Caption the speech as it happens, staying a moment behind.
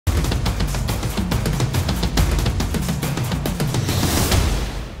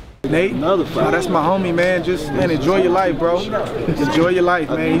Nate? Another fight. Oh, that's my homie, man. Just, man, enjoy your life, bro. Enjoy your life,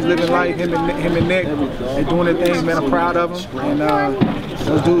 man. He's living life. Him and Nick, they doing their thing, man. I'm proud of them. And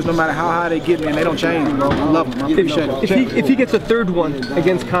those dudes, no matter how high they get, man, they don't change, bro. I love them. I appreciate it. If he gets a third one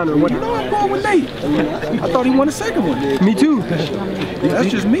against Conor, what? You know I'm going with Nate. I thought he won the second one. Me too. That's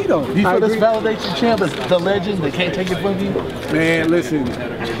just me, though. Do you feel this validates your champ as the legend? They can't take it from you? Man, listen.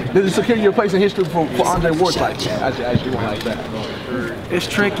 Does it secure your place in history for Andre Ward's fight? I just want like that. It's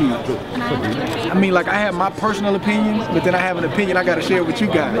tricky. I mean, like, I have my personal opinion, but then I have an opinion I got to share with you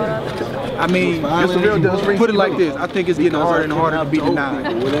guys. I mean, put it like this. I think it's getting harder and harder to be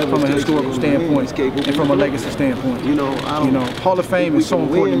denied from a historical standpoint and from a legacy standpoint. You know, Hall of Fame is so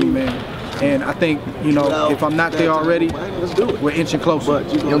important to me, man. And I think, you know, if I'm not there already, we're inching closer.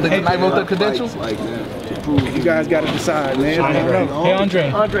 You don't think tonight wrote the credentials? You guys got to decide, man. I don't know. Hey,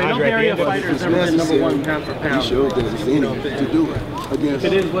 Andre, no barrier fighter's ever been #1 pound for pound. He showed that it's in him to do it against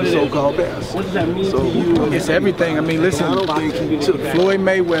the so-called best. What does that mean to you? It's everything. I mean, listen, Floyd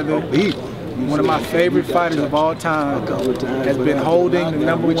Mayweather, one of my favorite fighters of all time, has been holding the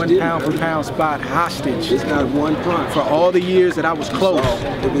 #1 pound for pound spot hostage for all the years that I was close.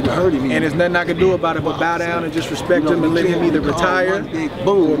 And there's nothing I can do about it but bow down and just respect him and let him either retire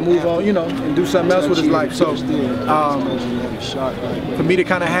or move on, you know, and do something else with his life. So for me to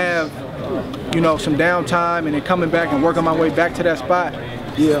kind of have, you know, some downtime and then coming back and working my way back to that spot,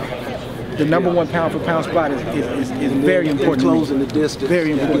 the #1 pound for pound spot is very important to me.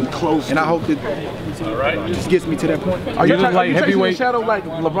 Very important. And I hope that this gets me to that point. Are you like heavyweight shadow like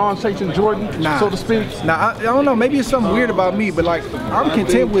LeBron chasing Jordan, so to speak? Nah, I don't know. Maybe it's something weird about me, but like I'm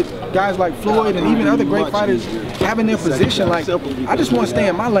content with guys like Floyd and even other great fighters having their position. Like I just want to stay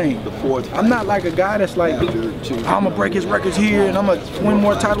in my lane. I'm not like a guy that's like I'm gonna break his records here and I'm gonna win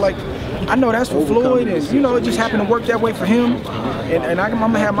more titles. Like I know that's for Floyd, and you know it just happened to work that way for him. And I'm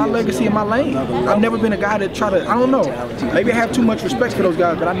gonna have my legacy in my lane. I've never been a guy that try to, I don't know, maybe I have too much respect for those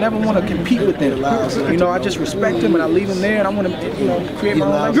guys, but I never want to compete with them. You know, I just respect them and I leave them there and I want to, you know, create my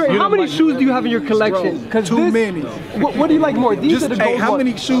own legacy. Great. How many shoes do you have in your collection? Too many. What do you like more? These just, are the hey, gold how ones.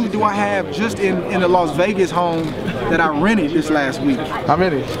 many shoes do I have just in the Las Vegas home that I rented this last week? How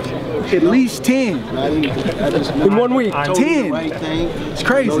many? At least 10. In 1 week? 10. It's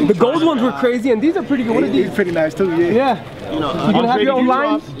crazy. The gold ones were crazy and these are pretty good. What are these? These pretty nice too, yeah. Yeah. You gonna have your own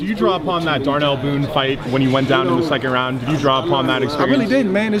lines? Do you draw upon that Darnell Boone fight when you went down in the second round? Did you draw upon that experience? I really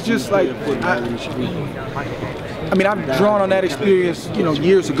didn't, man. It's just like, I mean, I've drawn on that experience, you know,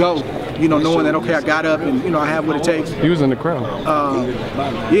 years ago, you know, knowing that, okay, I got up and, you know, I have what it takes. He was in the crowd.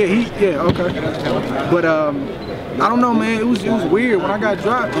 Yeah, okay. But, I don't know, man. It was weird when I got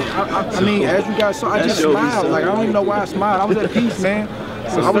dropped. I mean, as you guys saw, I just smiled. Like I don't even know why I smiled. I was at peace, man.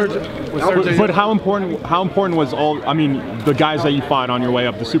 But how important was all? I mean, the guys that you fought on your way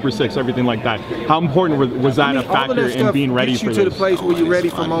up, the Super Six, everything like that. How important was that a factor in being ready for this? To the place where you're ready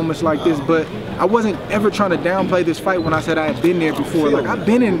for moments like this. But I wasn't ever trying to downplay this fight when I said I had been there before. Like I've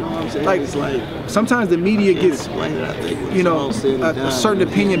been in, like sometimes the media gets, you know, a certain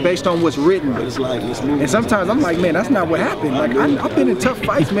opinion based on what's written. And sometimes I'm like, man, that's not what happened. Like I've been in tough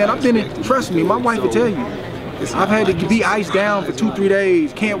fights, man. I've been in. Trust me, my wife will tell you. I've had to be iced down for 2-3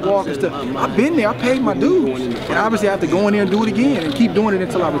 days, can't walk and stuff. I've been there, I paid my dues. And obviously I have to go in there and do it again and keep doing it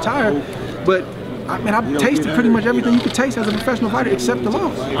until I retire. But I mean, I've tasted pretty much everything you could taste as a professional fighter except the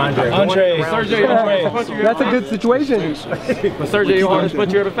loss. Sergey, That's a good situation. But Sergey, you want to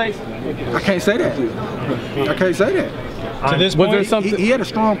punch you in the face? I can't say that. I can't say that. To this point, he had a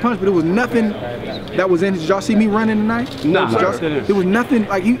strong punch, but it was nothing that was in his. Did y'all see me running tonight? No. There was nothing,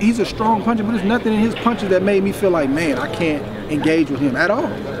 like he's a strong puncher, but there's nothing in his punches that made me feel like, man, I can't engage with him at all.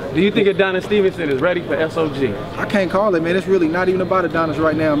 Do you think Adonis Stevenson is ready for SOG? I can't call it, man. It's really not even about Adonis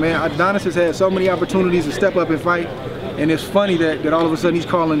right now, man. Adonis has had so many opportunities to step up and fight, and it's funny that all of a sudden he's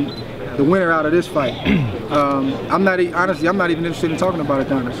calling the winner out of this fight. Honestly, I'm not even interested in talking about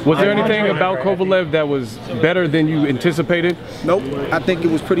Adonis. Was there anything about Kovalev that was better than you anticipated? Nope. I think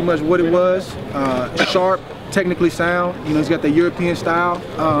it was pretty much what it was. Sharp, technically sound. You know, he's got the European style.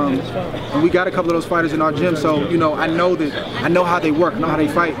 And we got a couple of those fighters in our gym, so you know, I know how they work, I know how they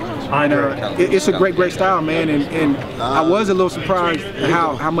fight. And it's a great style, man. And I was a little surprised at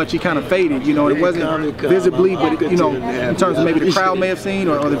how much he kind of faded. You know, it wasn't visibly, but you know, in terms of maybe the crowd may have seen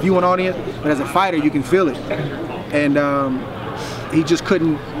or the viewing audience. But as a fighter, you can feel it. And he just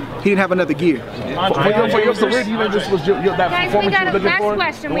couldn't he didn't have another gear. For your career, do you think this was that Guys, we performance got you a were looking last for?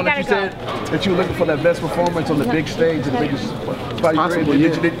 question. The We one that gotta you said that you were looking for that best performance on the big stage, the biggest spot you Possible,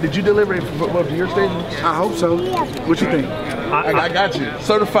 did. yeah. Did you deliver it for your stage? I hope so. What you think? I got you.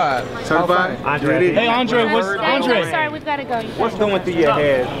 Certified. Certified? Andre. Hey, Andre, I'm sorry, we've got to go. What's going through your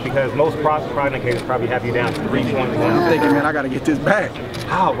head? Because most prognosticators probably have you down 3 points I'm down. thinking, man, I got to get this back.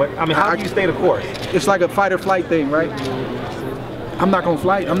 How? I mean, how do you stay the course? It's like a fight or flight thing, right? I'm not going to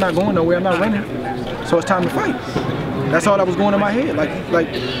flight. I'm not going nowhere. I'm not running. So it's time to fight. That's all that was going in my head. I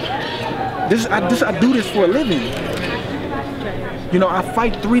do this for a living. You know, I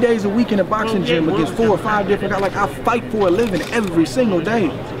fight 3 days a week in a boxing gym against 4 or 5 different guys. Like, I fight for a living every single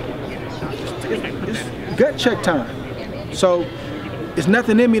day. It's gut check time. So, it's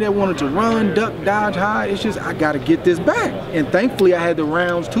nothing in me that wanted to run, duck, dodge, hide. It's just, I gotta get this back. And thankfully, I had the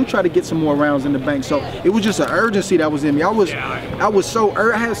rounds to try to get some more rounds in the bank. So, it was just an urgency that was in me. I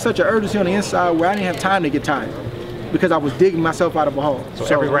had such an urgency on the inside where I didn't have time to get tired, because I was digging myself out of a hole. So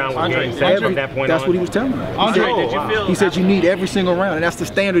every round was getting set from that point on? That's what he was telling me. Andre, did you feel? He said you need every single round, and that's the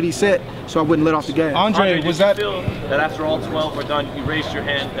standard he set, so I wouldn't let off the gas. Andre, was that? Did you feel that after all 12 were done, you raised your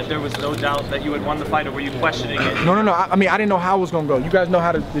hand, that there was no doubt that you had won the fight, or were you questioning it? No. I mean, I didn't know how it was going to go. You guys know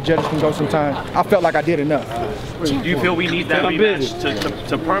how the judges can go sometimes. I felt like I did enough. Do you feel we need that rematch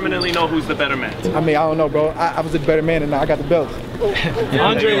to permanently know who's the better man? I mean, I don't know, bro. I was a better man, and now I got the belt.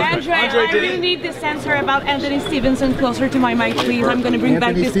 Andre, I really need this answer about Anthony Stevenson closer to my mic, please. I'm going to bring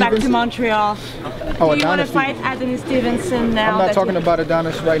back to Montreal. Oh, do you want to fight Anthony Stevenson now? I'm not talking about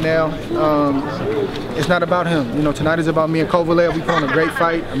Adonis right now. It's not about him. You know, tonight is about me and Kovalev. We put on a great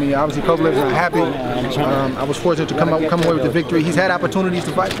fight. I mean, obviously Kovalev is not happy. I was fortunate to come away with the victory. He's had opportunities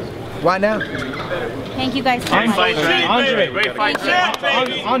to fight. Why now? Thank you guys so much. Andre,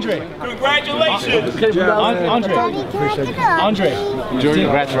 Congratulations. Andre,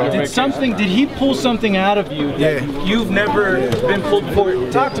 did he pull something out of you that you've never been pulled before?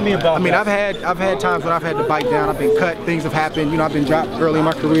 Talk to me about I mean, I've had times when I've had to bite down. I've been cut. Things have happened. You know, I've been dropped early in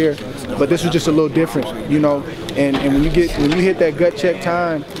my career, but this was just a little different. You know, and when you hit that gut check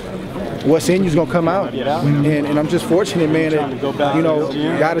time, what's in you is gonna come out, and I'm just fortunate, man, that, you know,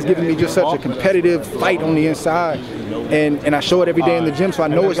 God has given me just such a competitive fight on the inside, and I show it every day in the gym, so I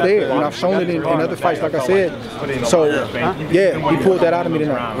know it's there, and I've shown it in other fights, like I said. So yeah, he pulled that out of me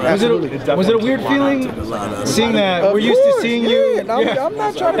tonight. Absolutely. Was it a weird feeling seeing that? We're used to seeing you. And I'm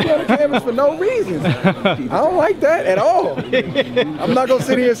not trying to be on the canvas for no reason. I don't like that at all. I'm not gonna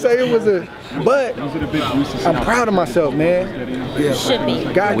sit here and say it was but I'm proud of myself, man. You should be.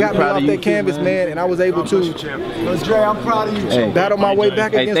 God got me off that canvas, man, and I was able to I'm proud of you. battle my way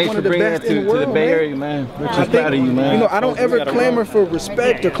back against one of the best in the world, to the Bay Area, man. We're just proud of you, man. You know, I don't ever clamor for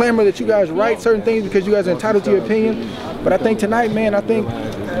respect or clamor that you guys write certain things because you guys are entitled to your opinion. But I think tonight, man, I think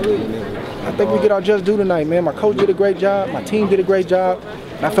we get our just due tonight, man. My coach did a great job. My team did a great job.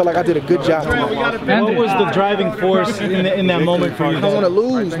 And I felt like I did a good job tonight. What was the driving force in that moment for you? I don't want to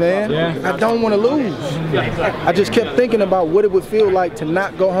lose, man. I don't want to lose. I just kept thinking about what it would feel like to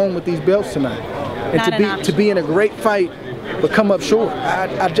not go home with these belts tonight. And to be in a great fight but come up short.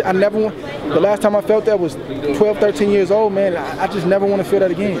 I never want, the last time I felt that was 12, 13 years old, man. I just never want to feel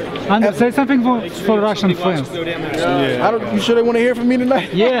that again. And say something for Russian fans. You sure they want to hear from me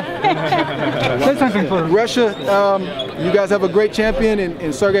tonight? Yeah. Say something for Russia. You guys have a great champion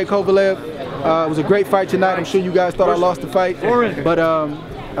in Sergey Kovalev. It was a great fight tonight. I'm sure you guys thought I lost the fight, but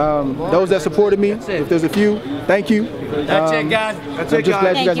those that supported me, if there's a few, thank you. That's it, guys. That's it,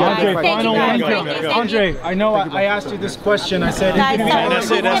 guys. Thank you, guys. Final one. Andre, I know I asked you this question. I said, That's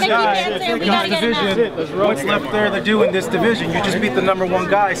it. division. What's left there to do in this division? You just beat the #1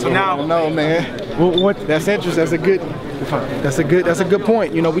 guy, so now. No, man. That's interesting. That's a good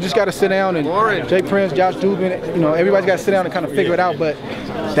point. You know, we just got to sit down and Jay Prince, Josh Dubin, you know, everybody's got to sit down and kind of figure it out. But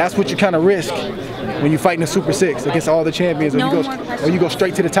that's what you kind of risk when you fight in the Super 6 against all the champions, or you go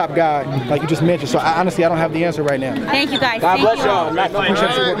straight to the top guy, like you just mentioned. So honestly, I don't have the answer right now. Thank you, guys. God bless y'all.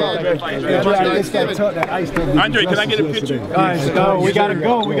 Andre, can I get a picture? Guys, go. We gotta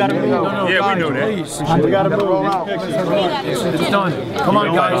go. We gotta move. Yeah, we know that. We gotta move. It's done. Come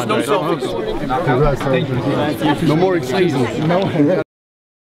on, guys. No selfies. No more excuses.